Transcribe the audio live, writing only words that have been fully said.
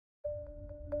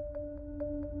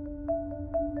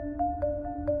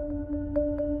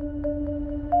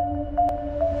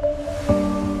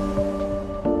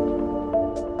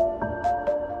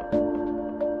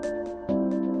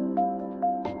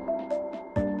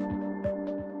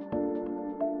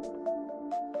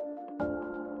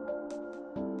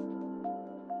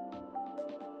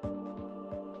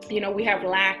We have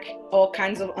lack all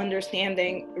kinds of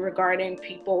understanding regarding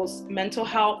people's mental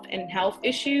health and health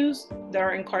issues that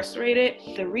are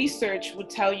incarcerated. The research would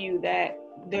tell you that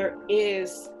there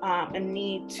is a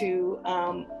need to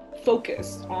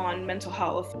focus on mental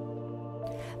health.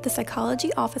 The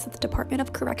Psychology Office at the Department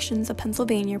of Corrections of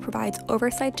Pennsylvania provides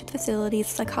oversight to the facility's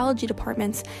psychology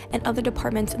departments and other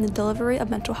departments in the delivery of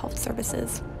mental health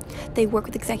services. They work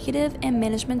with executive and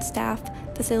management staff,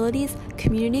 facilities,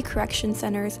 community correction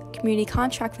centers, community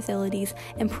contract facilities,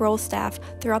 and parole staff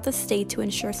throughout the state to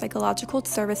ensure psychological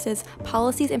services,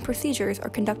 policies, and procedures are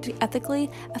conducted ethically,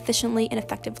 efficiently, and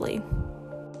effectively.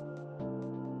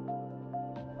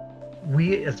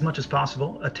 We, as much as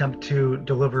possible, attempt to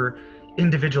deliver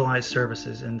individualized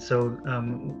services. And so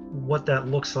what that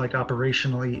looks like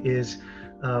operationally is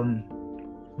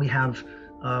we have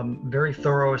very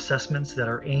thorough assessments that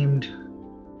are aimed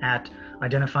at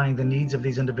identifying the needs of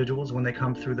these individuals when they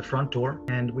come through the front door.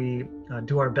 And we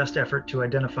do our best effort to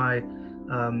identify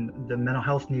the mental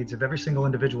health needs of every single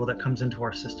individual that comes into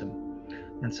our system.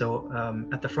 And so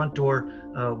at the front door,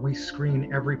 we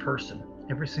screen every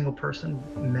single person,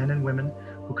 men and women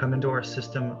who come into our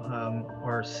system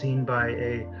are seen by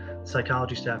a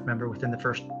psychology staff member within the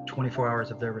first 24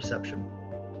 hours of their reception.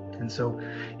 And so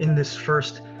in this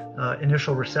first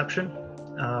initial reception,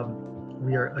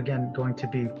 we are again going to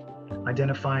be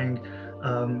identifying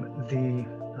the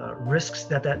risks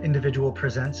that individual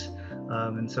presents.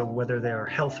 And so whether they are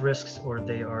health risks or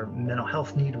they are mental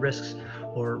health need risks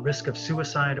or risk of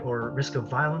suicide or risk of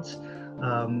violence.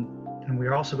 And we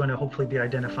are also going to hopefully be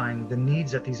identifying the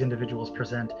needs that these individuals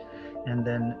present. And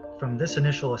then from this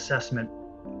initial assessment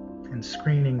and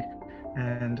screening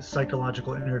and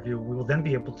psychological interview, we will then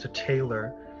be able to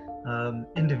tailor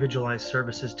individualized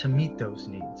services to meet those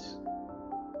needs.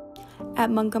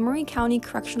 At Montgomery County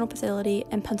Correctional Facility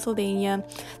in Pennsylvania,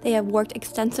 they have worked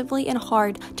extensively and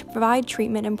hard to provide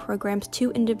treatment and programs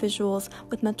to individuals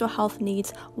with mental health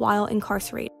needs while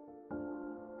incarcerated.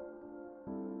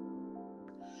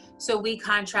 So we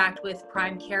contract with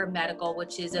Prime Care Medical,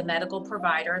 which is a medical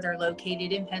provider. They're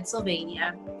located in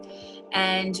Pennsylvania.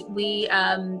 And we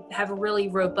have a really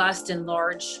robust and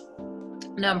large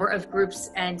number of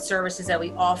groups and services that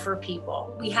we offer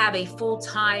people. We have a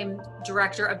full-time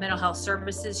director of mental health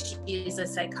services. She is a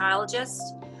psychologist.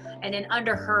 And then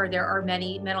under her, there are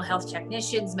many mental health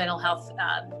technicians, mental health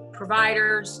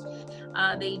providers.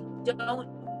 They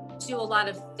don't do a lot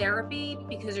of therapy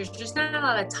because there's just not a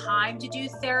lot of time to do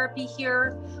therapy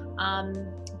here.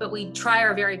 But we try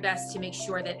our very best to make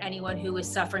sure that anyone who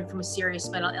is suffering from a serious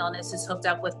mental illness is hooked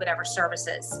up with whatever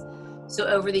services. So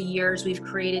over the years, we've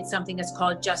created something that's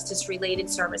called Justice Related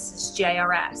Services,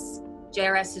 JRS.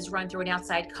 JRS is run through an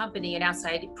outside company, an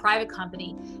outside private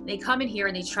company. They come in here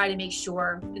and they try to make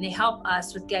sure, and they help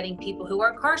us with getting people who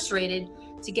are incarcerated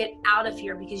to get out of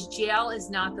here, because jail is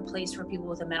not the place for people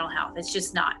with a mental health. It's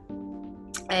just not.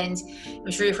 And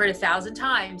I'm sure you've heard 1,000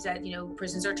 times that,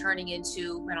 prisons are turning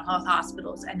into mental health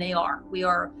hospitals, and they are. We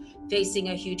are facing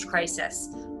a huge crisis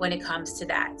when it comes to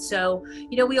that. So,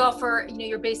 we offer,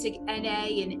 your basic NA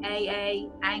and AA,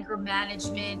 anger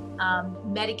management,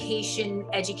 medication,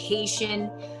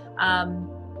 education.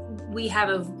 We have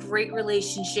a great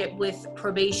relationship with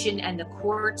probation and the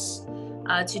courts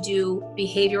to do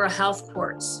behavioral health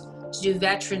courts, to do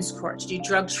veterans court, to do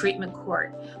drug treatment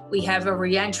court. We have a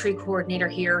reentry coordinator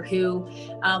here who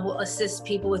will assist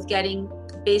people with getting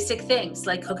basic things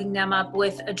like hooking them up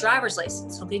with a driver's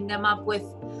license, hooking them up with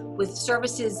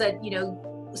services that,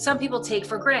 some people take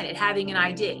for granted, having an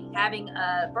ID, having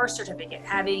a birth certificate,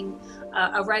 having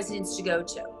a residence to go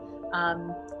to.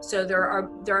 So there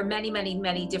are many, many,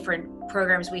 many different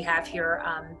programs we have here.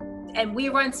 And we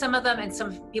run some of them, and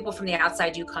some people from the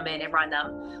outside do come in and run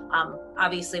them,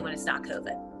 obviously when it's not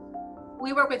COVID.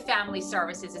 We work with Family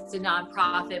Services. It's a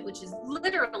nonprofit, which is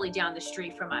literally down the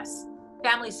street from us.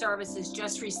 Family Services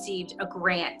just received a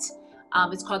grant.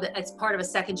 It's part of a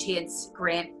Second Chance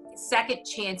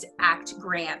Act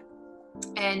grant.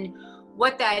 And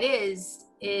what that is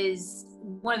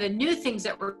one of the new things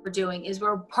that we're doing is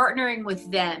we're partnering with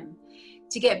them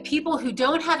to get people who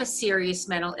don't have a serious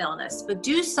mental illness, but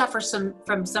do suffer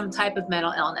from some type of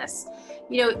mental illness,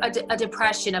 a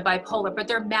depression, a bipolar, but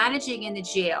they're managing in the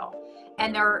jail,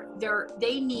 and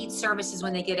they need services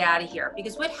when they get out of here.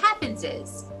 Because what happens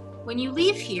is, when you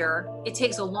leave here, it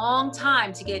takes a long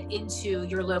time to get into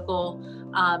your local,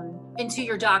 into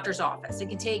your doctor's office. It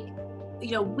can take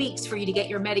weeks for you to get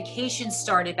your medication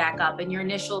started back up and your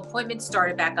initial appointment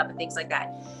started back up and things like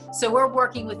that. So we're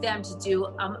working with them to do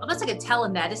almost like a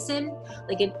telemedicine,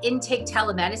 like an intake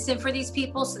telemedicine for these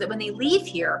people, so that when they leave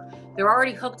here, they're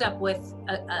already hooked up with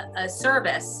a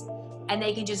service, and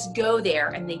they can just go there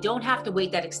and they don't have to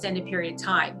wait that extended period of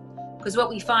time. Because what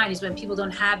we find is when people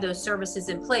don't have those services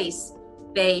in place,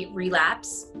 they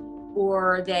relapse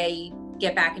or they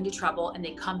get back into trouble and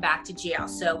they come back to jail.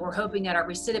 So we're hoping that our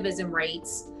recidivism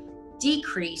rates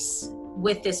decrease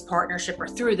with this partnership or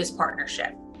through this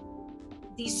partnership.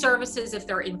 These services, if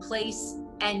they're in place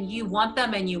and you want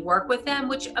them and you work with them,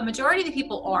 which a majority of the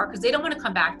people are, because they don't want to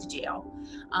come back to jail.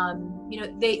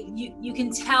 You can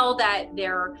tell that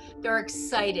they're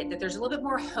excited, that there's a little bit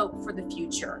more hope for the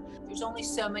future. There's only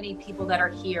so many people that are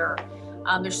here.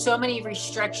 There's so many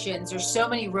restrictions, there's so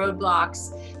many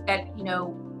roadblocks that,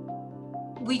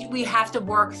 we have to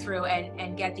work through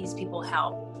and get these people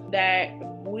help. That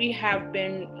we have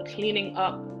been cleaning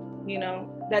up,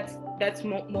 that's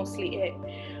mostly it.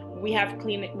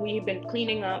 We've been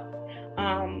cleaning up,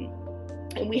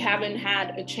 and we haven't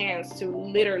had a chance to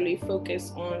literally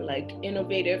focus on like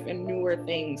innovative and newer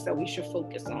things that we should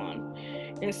focus on.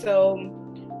 And so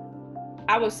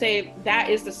I would say that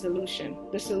is the solution.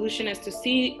 The solution is to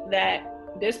see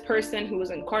that this person who is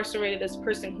incarcerated, this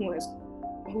person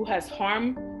who has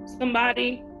harmed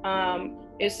somebody,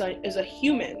 is a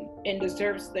human and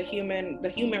deserves the human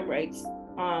rights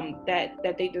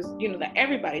that they that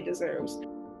everybody deserves.